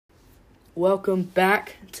Welcome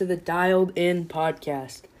back to the Dialed In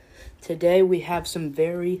podcast. Today we have some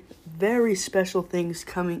very, very special things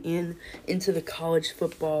coming into the college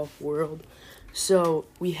football world. So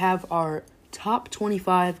we have our top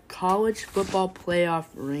 25 college football playoff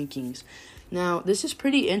rankings. Now, this is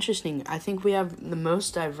pretty interesting. I think we have the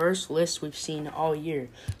most diverse list we've seen all year.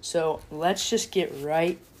 So let's just get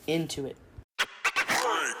right into it.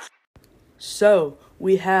 So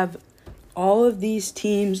we have all of these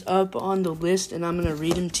teams up on the list, and I'm going to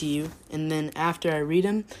read them to you. And then after I read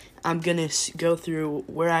them, I'm going to go through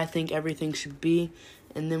where I think everything should be,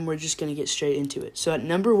 and then we're just going to get straight into it. So at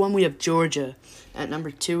number 1, we have Georgia. At number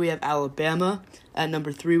 2, we have Alabama. At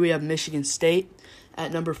number 3, we have Michigan State.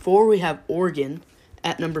 At number 4, we have Oregon.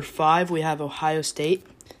 At number 5, we have Ohio State.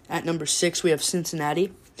 At number 6, we have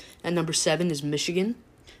Cincinnati. At number 7 is Michigan.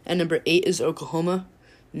 At number 8 is Oklahoma.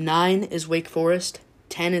 9 is Wake Forest.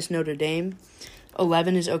 10 is Notre Dame.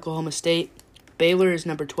 11 is Oklahoma State. Baylor is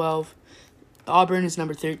number 12. Auburn is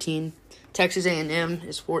number 13. Texas A&M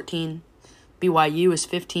is 14. BYU is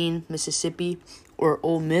 15. Mississippi or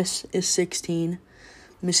Ole Miss is 16.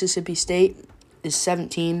 Mississippi State is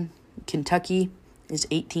 17. Kentucky is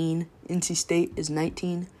 18. NC State is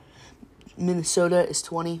 19. Minnesota is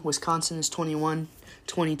 20. Wisconsin is 21.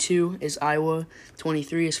 22 is Iowa.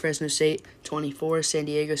 23 is Fresno State. 24 is San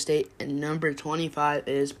Diego State. And number 25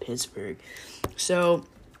 is Pittsburgh. So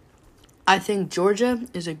I think Georgia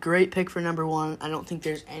is a great pick for number 1. I don't think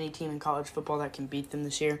there's any team in college football that can beat them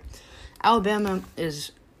this year. Alabama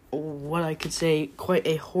is what I could say quite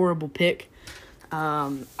a horrible pick.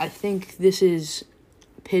 I think this is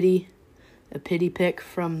a pity pick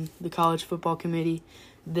from the college football committee.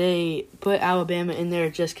 They put Alabama in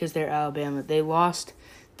there just because they're Alabama. They lost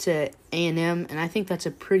to A&M, and I think that's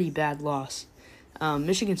a pretty bad loss.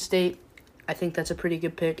 Michigan State, I think that's a pretty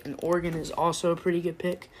good pick, and Oregon is also a pretty good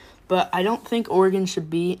pick. But I don't think Oregon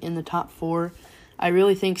should be in the top 4. I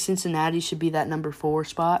really think Cincinnati should be that number 4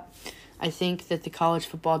 spot. I think that the college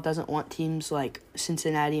football doesn't want teams like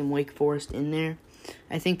Cincinnati and Wake Forest in there.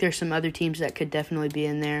 I think there's some other teams that could definitely be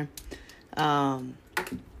in there.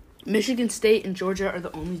 Michigan State and Georgia are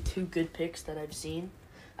the only 2 good picks that I've seen.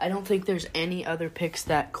 I don't think there's any other picks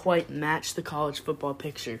that quite match the college football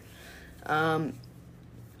picture. I'm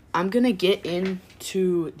going to get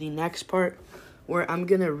into the next part where I'm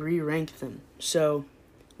going to re-rank them. So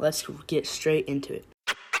let's get straight into it.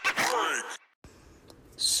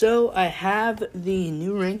 So I have the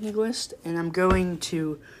new ranking list, and I'm going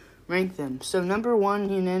to rank them. So number 1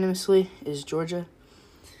 unanimously is Georgia.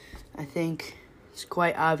 I think it's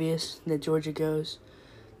quite obvious that Georgia goes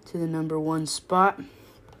to the number 1 spot.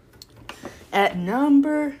 At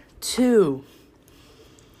number 2,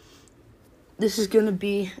 this is going to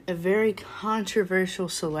be a very controversial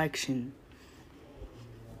selection.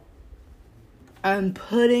 I'm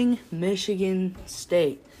putting Michigan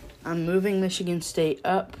State. I'm moving Michigan State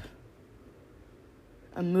up.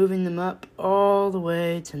 I'm moving them up all the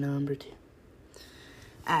way to number 2.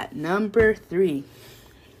 At number 3,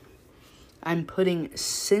 I'm putting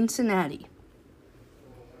Cincinnati.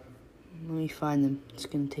 Let me find them. It's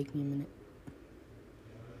going to take me a minute.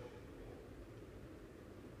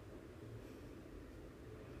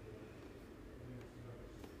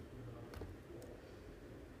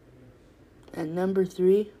 At number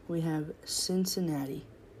 3, we have Cincinnati.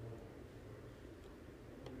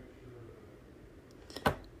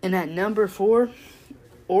 And at number 4,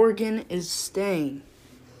 Oregon is staying.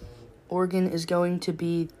 Oregon is going to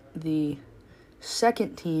be the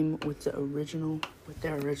second team with their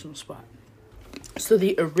original spot. So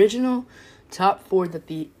the original top 4 that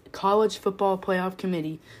the College Football Playoff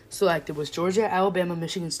Committee selected was Georgia, Alabama,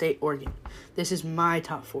 Michigan State, Oregon. This is my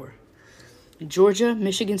top 4. Georgia,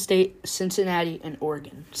 Michigan State, Cincinnati, and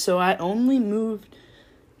Oregon. So I only moved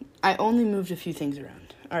a few things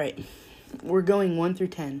around. All right. We're going 1 through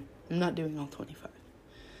 10. I'm not doing all 25.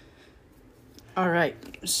 All right.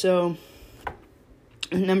 So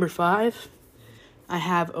number 5, I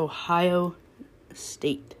have Ohio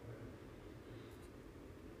State.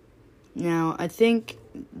 Now, I think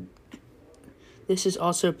this is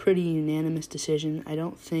also a pretty unanimous decision. I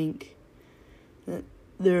don't think that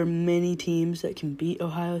there are many teams that can beat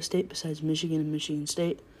Ohio State besides Michigan and Michigan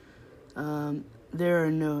State. There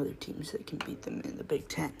are no other teams that can beat them in the Big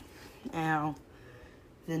Ten. Now,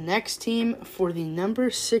 the next team for the number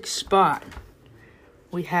 6 spot,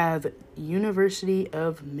 we have University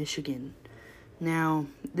of Michigan. Now,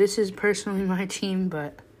 this is personally my team,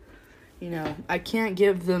 but, I can't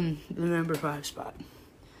give them the number 5 spot.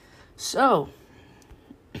 So,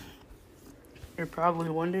 you're probably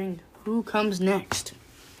wondering who comes next.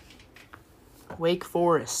 Wake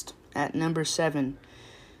Forest. at number 7.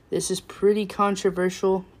 This is pretty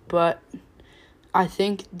controversial, but I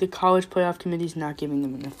think the college playoff committee is not giving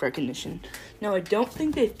them enough recognition. Now, I don't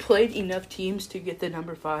think they've played enough teams to get the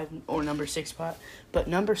number 5 or number 6 spot, but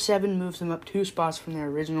number 7 moves them up 2 spots from their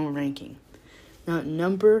original ranking. Now, at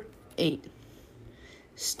number 8,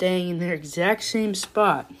 staying in their exact same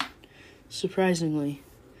spot, surprisingly,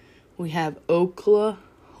 we have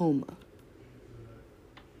Oklahoma.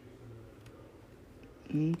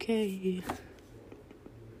 Okay.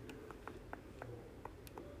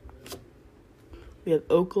 We have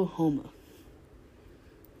Oklahoma.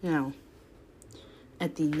 Now,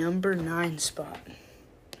 at the number 9 spot,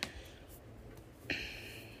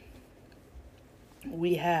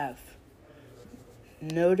 we have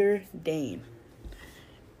Notre Dame.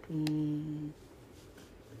 And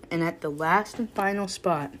at the last and final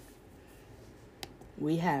spot,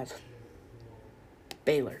 we have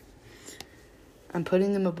Baylor. I'm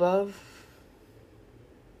putting them above.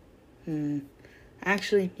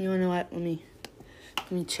 Actually, you know what? Let me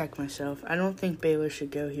check myself. I don't think Baylor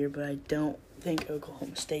should go here, but I don't think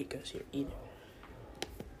Oklahoma State goes here either.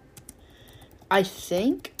 I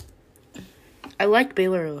think I like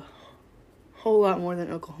Baylor a whole lot more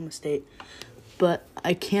than Oklahoma State, but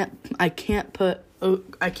I can't put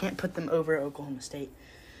them over Oklahoma State.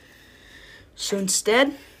 So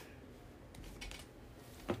instead,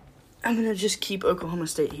 I'm going to just keep Oklahoma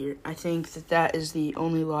State here. I think that is the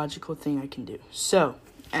only logical thing I can do. So,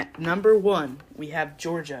 at number 1, we have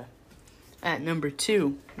Georgia. At number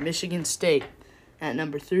 2, Michigan State. At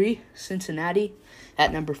number 3, Cincinnati.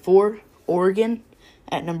 At number 4, Oregon.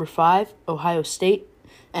 At number 5, Ohio State.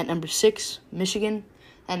 At number 6, Michigan.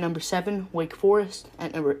 At number 7, Wake Forest.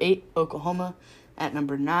 At number 8, Oklahoma. At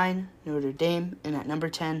number 9, Notre Dame. And at number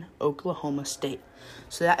 10, Oklahoma State.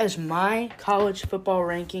 So that is my college football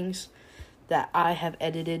rankings that I have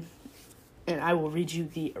edited. And I will read you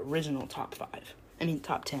the original top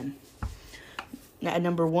 10. Now, at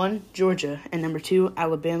number 1, Georgia. At number 2,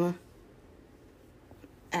 Alabama.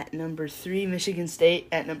 At number 3, Michigan State.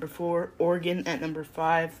 At number 4, Oregon. At number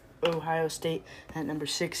 5, Ohio State. At number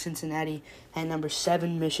 6, Cincinnati. At number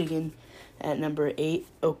 7, Michigan. At number 8,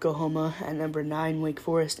 Oklahoma. At number 9, Wake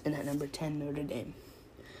Forest. And at number 10, Notre Dame.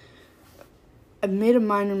 I made a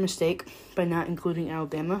minor mistake by not including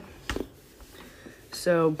Alabama.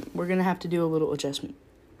 So we're going to have to do a little adjustment.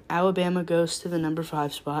 Alabama goes to the number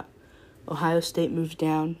 5 spot. Ohio State moves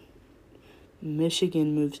down.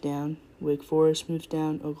 Michigan moves down. Wake Forest moves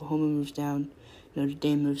down. Oklahoma moves down. Notre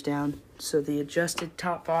Dame moves down. So the adjusted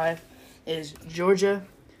top 5 is Georgia,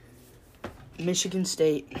 Michigan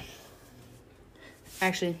State.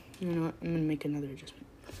 Actually, you know what? I'm going to make another adjustment.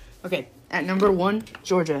 Okay, at number 1,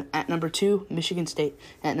 Georgia. At number 2, Michigan State.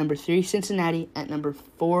 At number 3, Cincinnati. At number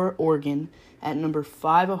 4, Oregon. At number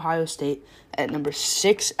 5, Ohio State. At number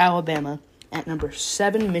 6, Alabama. At number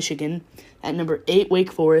 7, Michigan. At number 8,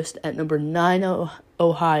 Wake Forest. At number 9,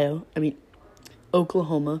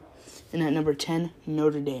 Oklahoma. And at number 10,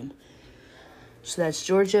 Notre Dame. So that's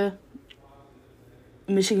Georgia,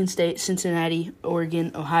 Michigan State, Cincinnati,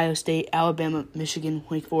 Oregon, Ohio State, Alabama, Michigan,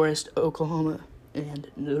 Wake Forest, Oklahoma,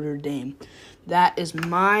 and Notre Dame. That is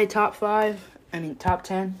my top 10.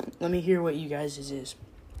 Let me hear what you guys' is.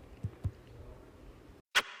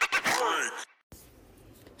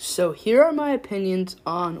 So here are my opinions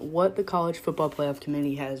on what the College Football Playoff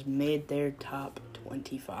Committee has made their top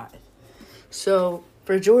 25. So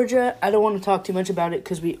for Georgia, I don't want to talk too much about it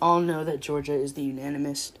because we all know that Georgia is the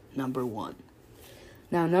unanimous number 1.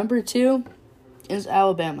 Now, number 2 is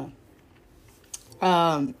Alabama.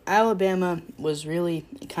 Alabama was really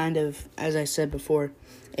kind of, as I said before,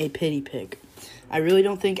 a pity pick. I really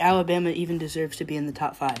don't think Alabama even deserves to be in the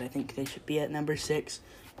top 5. I think they should be at number 6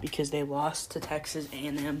 because they lost to Texas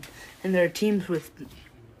A&M. And there are teams with,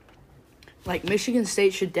 like, Michigan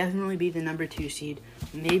State should definitely be the number 2 seed,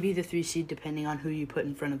 maybe the 3 seed depending on who you put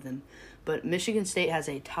in front of them. But Michigan State has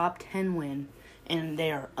a top 10 win, and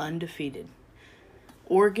they are undefeated.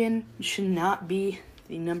 Oregon should not be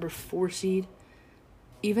the number 4 seed.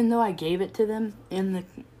 Even though I gave it to them in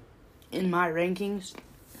my rankings,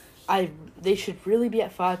 they should really be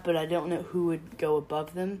at 5, but I don't know who would go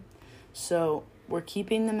above them. So we're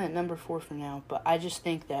keeping them at number 4 for now, but I just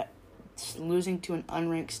think that losing to an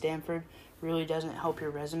unranked Stanford really doesn't help your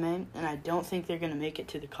resume, and I don't think they're going to make it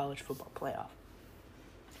to the college football playoff.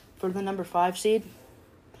 For the number 5 seed,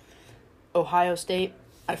 Ohio State,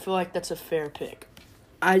 I feel like that's a fair pick.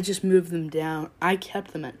 I just moved them down. I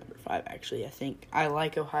kept them at number 5, actually. I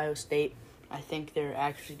like Ohio State. I think they're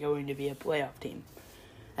actually going to be a playoff team.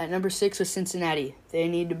 At number 6 is Cincinnati. They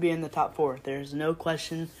need to be in the top 4. There's no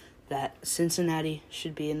question that Cincinnati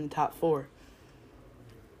should be in the top 4.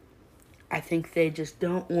 I think they just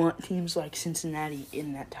don't want teams like Cincinnati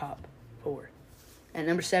in that top 4. At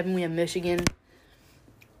number 7, we have Michigan.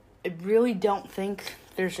 I really don't think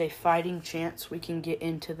there's a fighting chance we can get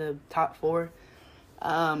into the top 4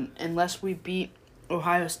 unless we beat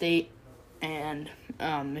Ohio State and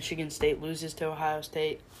Michigan State loses to Ohio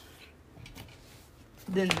State.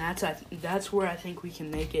 Then that's where I think we can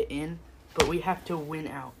make it in, but we have to win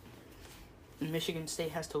out. And Michigan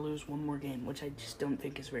State has to lose one more game, which I just don't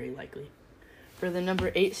think is very likely. For the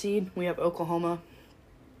number 8 seed, we have Oklahoma.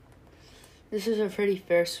 This is a pretty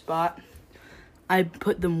fair spot. I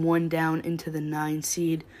put them one down into the 9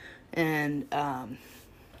 seed, and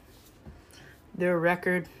their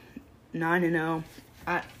record, 9-0.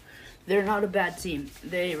 They're not a bad team.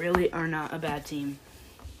 They really are not a bad team.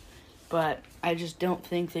 But I just don't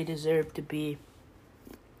think they deserve to be.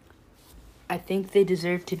 I think they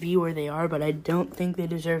deserve to be where they are, but I don't think they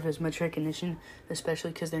deserve as much recognition,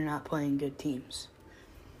 especially because they're not playing good teams.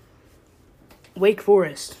 Wake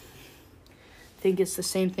Forest. I think it's the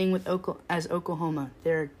same thing as Oklahoma.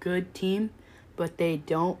 They're a good team, but they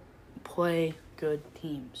don't play good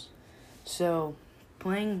teams. So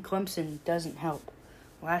playing Clemson doesn't help.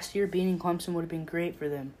 Last year, beating Clemson would have been great for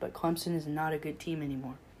them, but Clemson is not a good team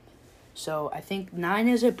anymore. So I think 9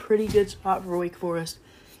 is a pretty good spot for Wake Forest.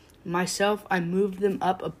 Myself, I moved them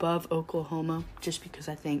up above Oklahoma just because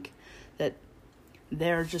I think that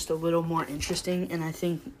they're just a little more interesting, and I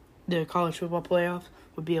think the college football playoff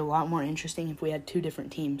would be a lot more interesting if we had 2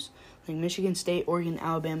 different teams. Like Michigan State, Oregon,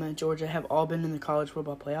 Alabama, Georgia have all been in the college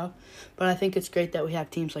football playoff, but I think it's great that we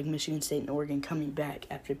have teams like Michigan State and Oregon coming back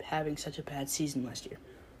after having such a bad season last year.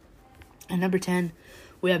 At number 10,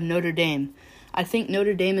 we have Notre Dame. I think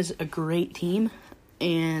Notre Dame is a great team,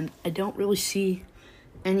 and I don't really see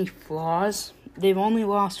any flaws. They've only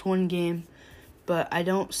lost 1 game, but I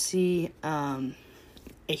don't see a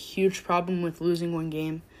huge problem with losing 1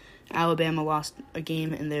 game. Alabama lost a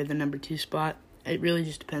game, and they're the number 2 spot. It really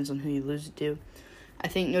just depends on who you lose it to. I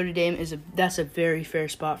think Notre Dame that's a very fair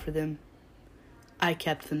spot for them. I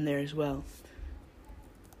kept them there as well.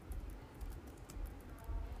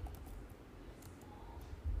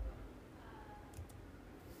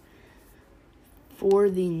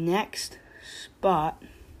 For the next spot,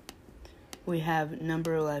 we have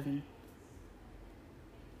number 11.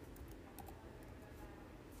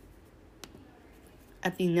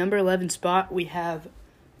 At the number 11 spot, we have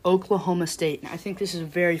Oklahoma State. I think this is a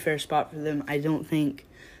very fair spot for them. I don't think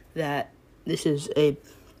that this is a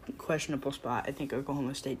questionable spot. I think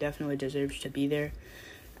Oklahoma State definitely deserves to be there.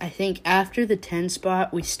 I think after the 10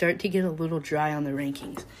 spot, we start to get a little dry on the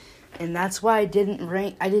rankings. And that's why I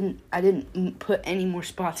didn't put any more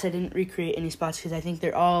spots. I didn't recreate any spots because I think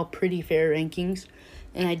they're all pretty fair rankings.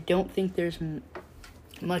 And I don't think there's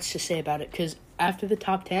much to say about it because after the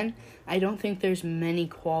top 10, I don't think there's many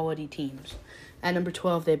quality teams. At number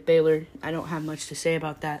 12, they have Baylor. I don't have much to say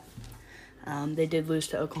about that. They did lose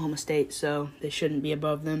to Oklahoma State, so they shouldn't be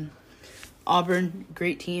above them. Auburn,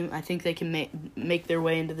 great team. I think they can make their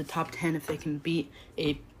way into the top 10 if they can beat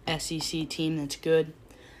a SEC team that's good.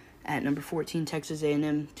 At number 14, Texas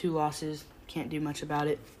A&M, 2 losses. Can't do much about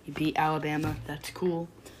it. You beat Alabama. That's cool.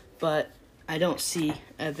 But I don't see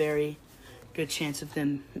a very good chance of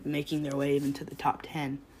them making their way even to the top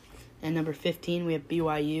 10. At number 15, we have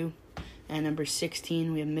BYU. At number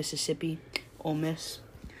 16, we have Mississippi, Ole Miss.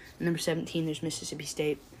 At number 17, there's Mississippi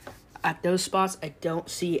State. At those spots, I don't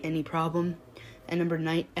see any problem. At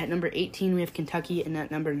number 18, we have Kentucky, and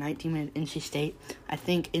at number 19, we have NC State. I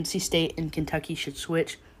think NC State and Kentucky should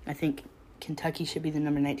switch. I think Kentucky should be the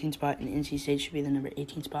number 19 spot, and NC State should be the number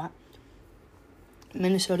 18 spot.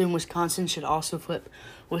 Minnesota and Wisconsin should also flip.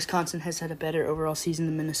 Wisconsin has had a better overall season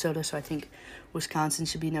than Minnesota, so I think Wisconsin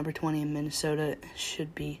should be number 20 and Minnesota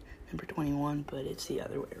should be number 21, but it's the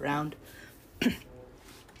other way around.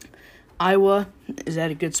 Iowa is at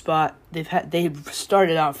a good spot. They've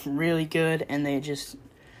started off really good, and they just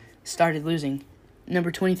started losing. Number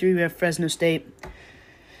 23, we have Fresno State.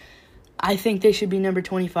 I think they should be number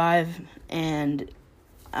 25, and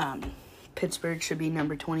Pittsburgh should be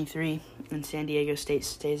number 23, and San Diego State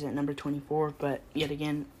stays at number 24, but yet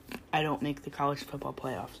again, I don't make the college football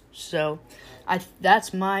playoffs. So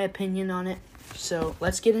that's my opinion on it. So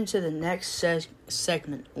let's get into the next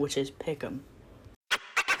segment, which is Pick'em.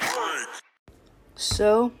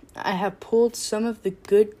 So I have pulled some of the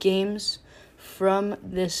good games from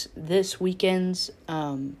this weekend's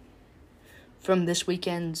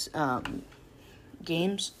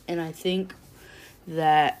games, and I think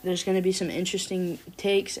that there's going to be some interesting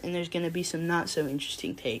takes and there's going to be some not so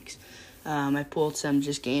interesting takes. I pulled some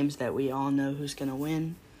just games that we all know who's going to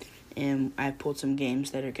win, and I pulled some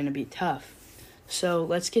games that are going to be tough. So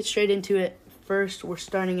let's get straight into it. First, we're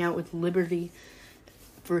starting out with Liberty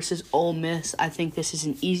versus Ole Miss. I think this is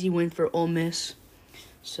an easy win for Ole Miss.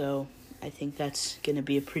 So I think that's going to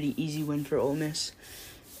be a pretty easy win for Ole Miss.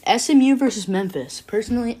 SMU versus Memphis.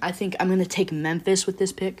 Personally, I think I'm going to take Memphis with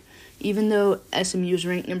this pick. Even though SMU is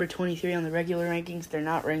ranked number 23 on the regular rankings, they're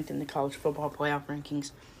not ranked in the college football playoff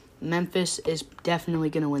rankings. Memphis is definitely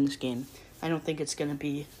going to win this game. I don't think it's going to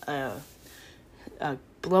be a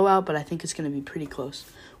blowout, but I think it's going to be pretty close.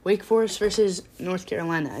 Wake Forest versus North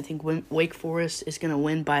Carolina. I think Wake Forest is going to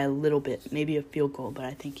win by a little bit, maybe a field goal, but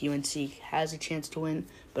I think UNC has a chance to win,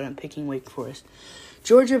 but I'm picking Wake Forest.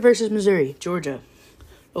 Georgia versus Missouri. Georgia.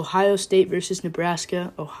 Ohio State versus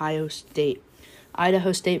Nebraska. Ohio State.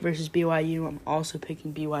 Idaho State versus BYU. I'm also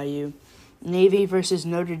picking BYU. Navy versus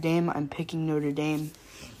Notre Dame. I'm picking Notre Dame.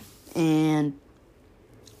 And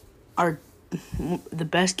the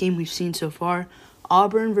best game we've seen so far,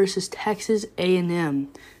 Auburn versus Texas A&M.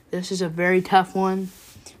 This is a very tough one.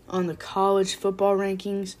 On the college football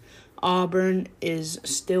rankings, Auburn is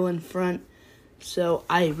still in front. So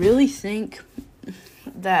I really think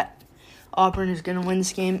that Auburn is going to win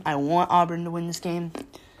this game. I want Auburn to win this game,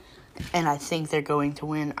 and I think they're going to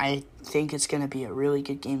win. I think it's going to be a really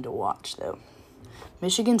good game to watch, though.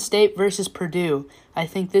 Michigan State versus Purdue. I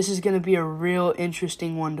think this is going to be a real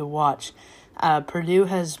interesting one to watch. Purdue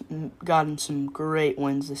has gotten some great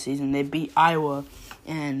wins this season. They beat Iowa,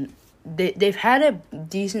 and they've had a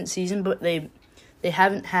decent season, but they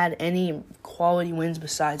haven't had any quality wins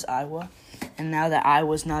besides Iowa. And now that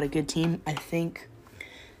Iowa's not a good team, I think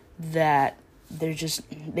that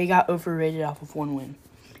they got overrated off of one win.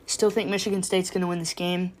 Still think Michigan State's going to win this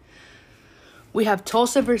game. We have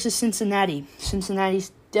Tulsa versus Cincinnati.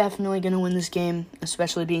 Cincinnati's definitely going to win this game,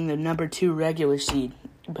 especially being the number 2 regular seed.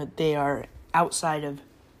 But they are outside of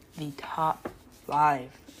the top 5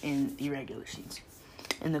 in the regular seeds,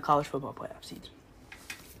 in the college football playoff seeds.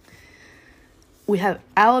 We have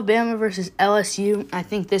Alabama versus LSU. I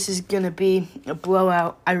think this is going to be a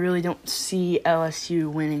blowout. I really don't see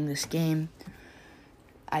LSU winning this game.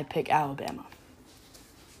 I pick Alabama.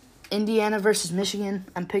 Indiana versus Michigan.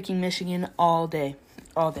 I'm picking Michigan all day.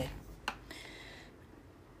 All day.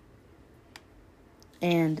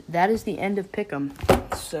 And that is the end of Pick'em.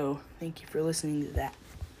 So thank you for listening to that.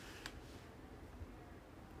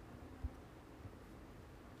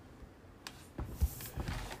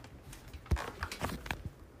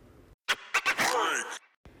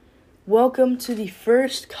 Welcome to the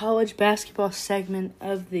first college basketball segment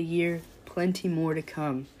of the year. Plenty more to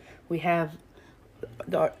come.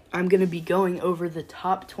 I'm going to be going over the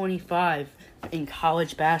top 25 in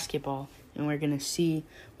college basketball, and we're going to see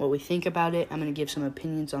what we think about it. I'm going to give some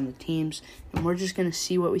opinions on the teams, and we're just going to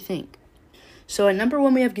see what we think. So at number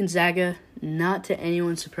 1, we have Gonzaga. Not to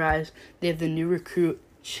anyone's surprise, they have the new recruit,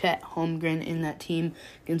 Chet Holmgren, in that team.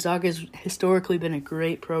 Gonzaga's historically been a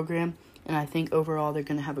great program, and I think overall they're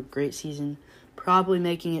going to have a great season, probably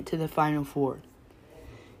making it to the Final Four.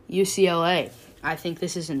 UCLA. I think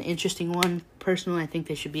this is an interesting one. Personally, I think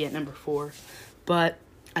they should be at number 4, but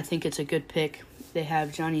I think it's a good pick. They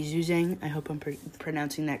have Johnny Juzang. I hope I'm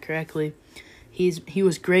pronouncing that correctly. He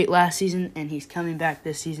was great last season, and he's coming back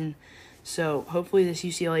this season. So hopefully this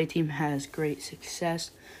UCLA team has great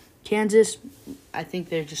success. Kansas, I think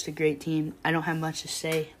they're just a great team. I don't have much to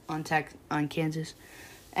say on Kansas.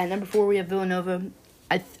 At number 4, we have Villanova.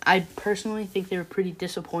 I personally think they were pretty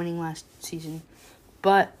disappointing last season,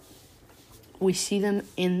 but we see them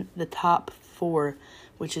in the top 4,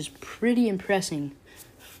 which is pretty impressive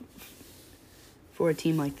for a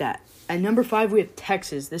team like that. At number 5, we have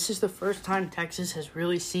Texas. This is the first time Texas has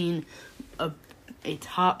really seen a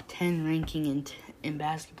top 10 ranking in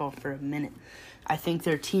basketball for a minute. I think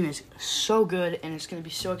their team is so good, and it's going to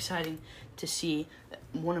be so exciting to see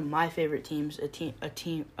one of my favorite teams,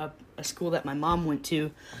 a school that my mom went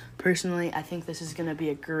to. Personally, I think this is going to be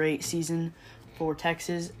a great season for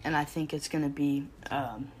Texas, and I think it's going to be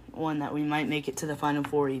one that we might make it to the Final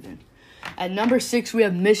Four even. At number 6, we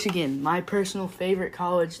have Michigan, my personal favorite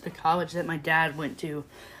college, the college that my dad went to.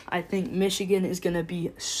 I think Michigan is going to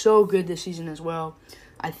be so good this season as well.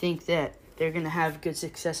 I think that they're going to have good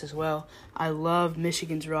success as well. I love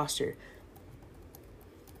Michigan's roster.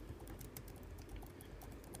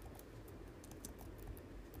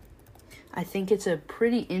 I think it's a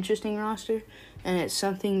pretty interesting roster, and it's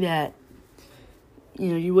something that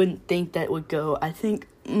you wouldn't think that would go. I think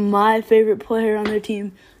my favorite player on their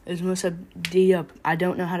team is Musa Diab. I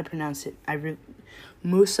don't know how to pronounce it.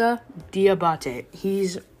 Musa Diabate.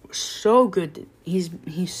 He's so good. He's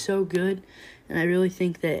so good, and I really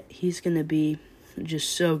think that he's going to be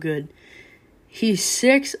just so good. He's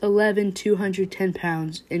 6'11", 210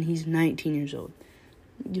 pounds, and he's 19 years old.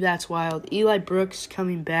 That's wild. Eli Brooks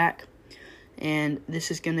coming back, and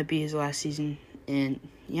this is going to be his last season. And,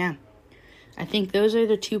 yeah, I think those are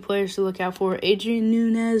the two players to look out for. Adrian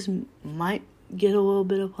Nunez might get a little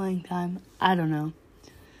bit of playing time. I don't know.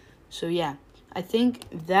 So, yeah, I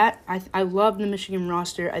think that I love the Michigan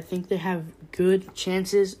roster. I think they have good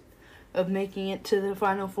chances of making it to the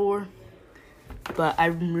Final Four, but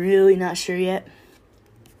I'm really not sure yet.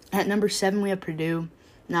 At number 7, we have Purdue.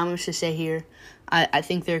 Not much to say here. I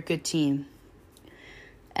think they're a good team.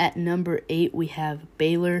 At number 8, we have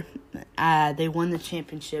Baylor. They won the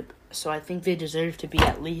championship, so I think they deserve to be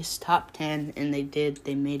at least top 10, and they did.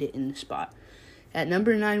 They made it in the spot. At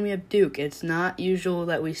number 9, we have Duke. It's not usual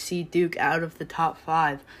that we see Duke out of the top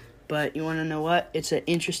 5, but you want to know what? It's an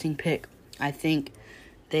interesting pick. I think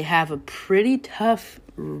they have a pretty tough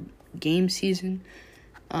game season.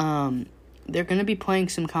 They're going to be playing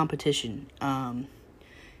some competition.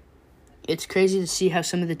 It's crazy to see how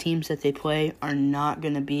some of the teams that they play are not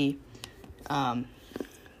going to be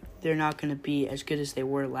they're not going to be as good as they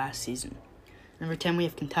were last season. Number 10, we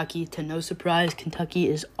have Kentucky. To no surprise, Kentucky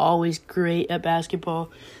is always great at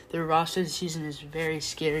basketball. Their roster this season is very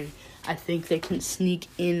scary. I think they can sneak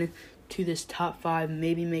in to this top 5,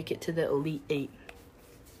 maybe make it to the Elite 8.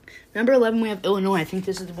 Number 11, we have Illinois. I think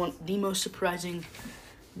this is the most surprising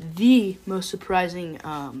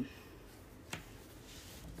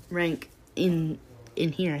rank in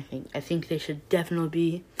here, I think they should definitely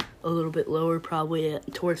be a little bit lower, probably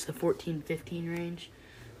towards the 14-15 range.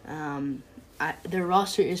 Their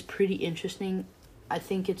roster is pretty interesting. I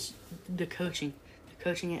think it's the coaching. The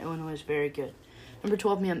coaching at Illinois is very good. Number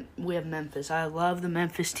 12, we have Memphis. I love the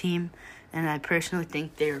Memphis team, and I personally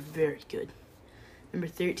think they're very good. Number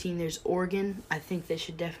 13, there's Oregon. I think they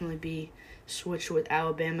should definitely be switched with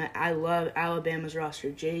Alabama. I love Alabama's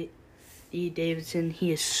roster. J.D. Davidson,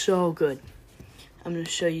 he is so good. I'm going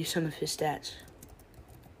to show you some of his stats.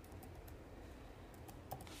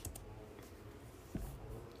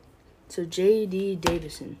 So J.D.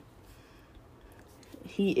 Davidson,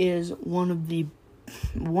 he is one of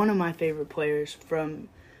my favorite players from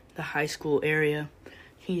the high school area.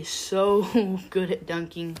 He is so good at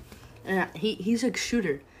dunking, and he's a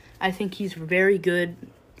shooter. I think he's very good.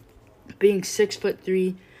 Being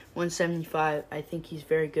 6'3", 175, I think he's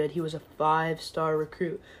very good. He was a 5-star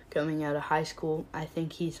recruit coming out of high school. I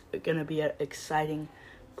think he's going to be an exciting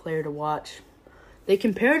player to watch. They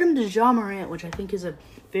compared him to Ja Morant, which I think is a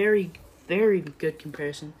very, very good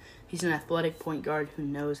comparison. He's an athletic point guard who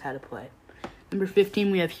knows how to play. Number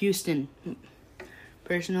 15, we have Houston.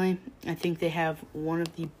 Personally, I think they have one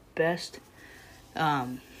of the best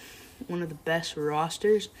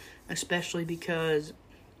rosters, especially because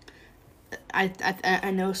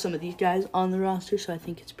I know some of these guys on the roster, so I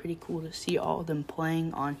think it's pretty cool to see all of them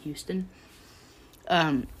playing on Houston.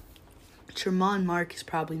 Tremont Mark is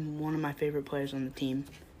probably one of my favorite players on the team,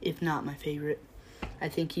 if not my favorite. I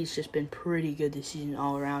think he's just been pretty good this season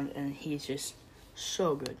all around, and he's just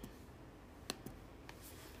so good.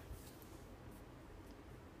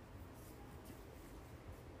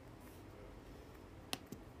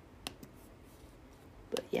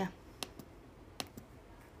 But yeah.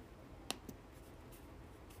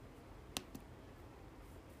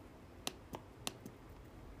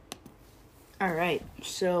 All right,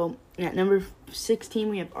 so at number 16,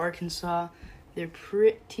 we have Arkansas. They're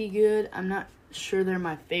pretty good. I'm not sure they're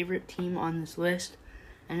my favorite team on this list.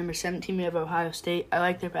 At number 17, we have Ohio State. I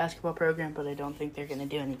like their basketball program, but I don't think they're going to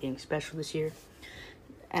do anything special this year.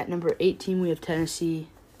 At number 18, we have Tennessee.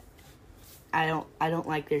 I don't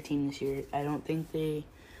like their team this year. I don't think they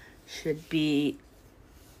should be.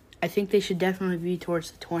 I think they should definitely be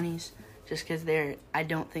towards the 20s, just because I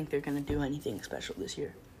don't think they're going to do anything special this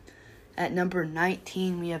year. At number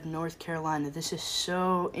 19, we have North Carolina. This is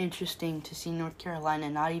so interesting to see North Carolina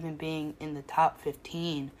not even being in the top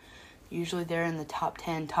 15. Usually they're in the top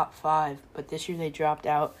 10, top 5, but this year they dropped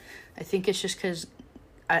out. I think it's just because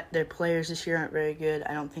their players this year aren't very good.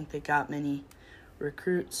 I don't think they got many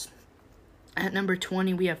recruits. At number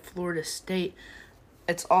 20, we have Florida State.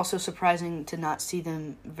 It's also surprising to not see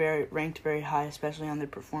them ranked very high, especially on their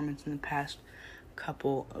performance in the past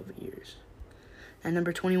couple of years. At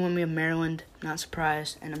number 21, we have Maryland, not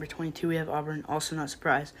surprised. At number 22, we have Auburn, also not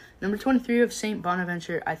surprised. Number 23, we have St.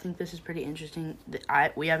 Bonaventure. I think this is pretty interesting.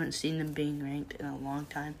 We haven't seen them being ranked in a long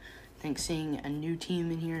time. I think seeing a new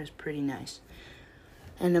team in here is pretty nice.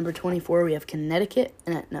 At number 24, we have Connecticut.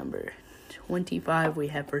 And at number 25, we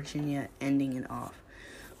have Virginia ending it off.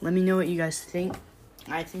 Let me know what you guys think.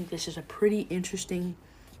 I think this is a pretty interesting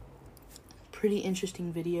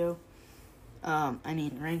video.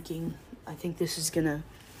 Ranking. I think this is going to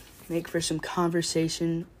make for some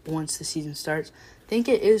conversation once the season starts. I think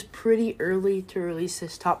it is pretty early to release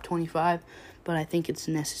this top 25, but I think it's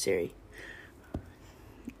necessary.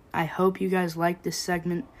 I hope you guys like this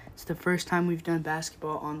segment. It's the first time we've done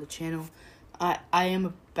basketball on the channel. I am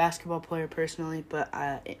a basketball player personally, but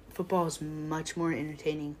football is much more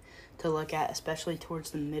entertaining to look at, especially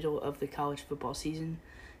towards the middle of the college football season.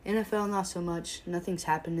 NFL, not so much. Nothing's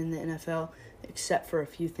happened in the NFL except for a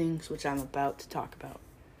few things, which I'm about to talk about.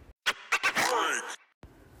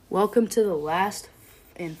 Welcome to the last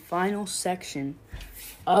and final section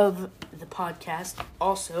of the podcast.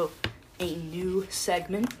 Also, a new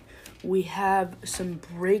segment. We have some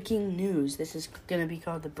breaking news. This is going to be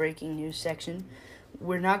called the breaking news section.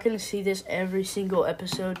 We're not going to see this every single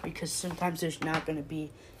episode because sometimes there's not going to be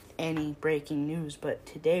any breaking news. But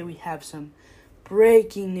today we have some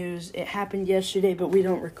breaking news. It happened yesterday, but we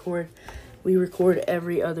don't record. We record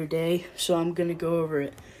every other day, so I'm going to go over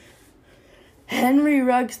it. Henry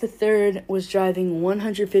Ruggs III was driving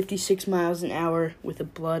 156 miles an hour with a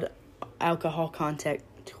blood alcohol contact,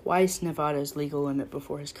 twice Nevada's legal limit,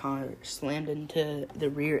 before his car slammed into the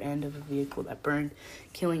rear end of a vehicle that burned,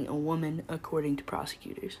 killing a woman, according to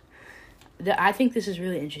prosecutors. I think this is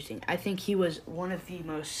really interesting. I think he was one of the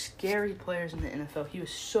most scary players in the NFL. He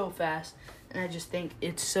was so fast, and I just think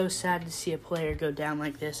it's so sad to see a player go down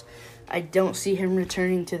like this. I don't see him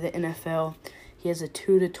returning to the NFL. He has a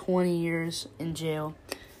 2 to 20 years in jail,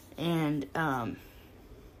 and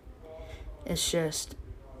it's just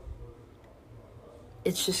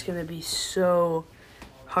going to be so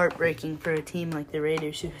heartbreaking for a team like the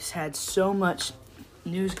Raiders, who has had so much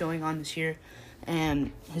news going on this year,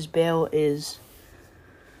 and his bail is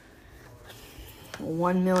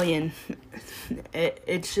 $1 million.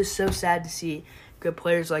 It's just so sad to see good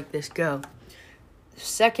players like this go.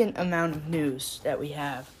 Second amount of news that we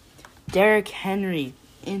have: Derrick Henry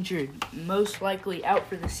injured, most likely out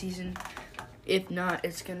for the season. If not,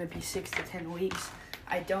 it's going to be 6 to 10 weeks.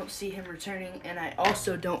 I don't see him returning, and I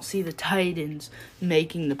also don't see the Titans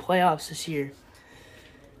making the playoffs this year.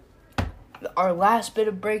 Our last bit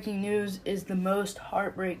of breaking news is the most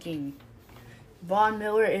heartbreaking. Von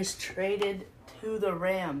Miller is traded to the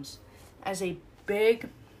Rams. As a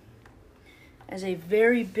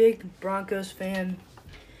very big Broncos fan,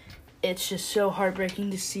 it's just so heartbreaking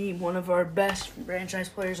to see one of our best franchise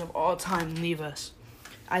players of all time leave us.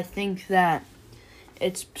 I think that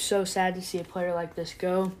it's so sad to see a player like this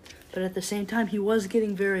go, but at the same time, he was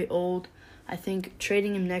getting very old. I think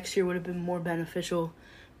trading him next year would have been more beneficial,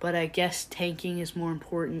 but I guess tanking is more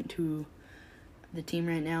important to the team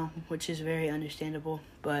right now, which is very understandable.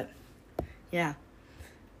 But, yeah.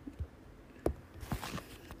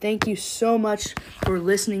 Thank you so much for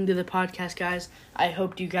listening to the podcast, guys. I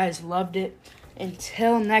hope you guys loved it.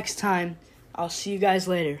 Until next time, I'll see you guys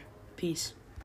later. Peace.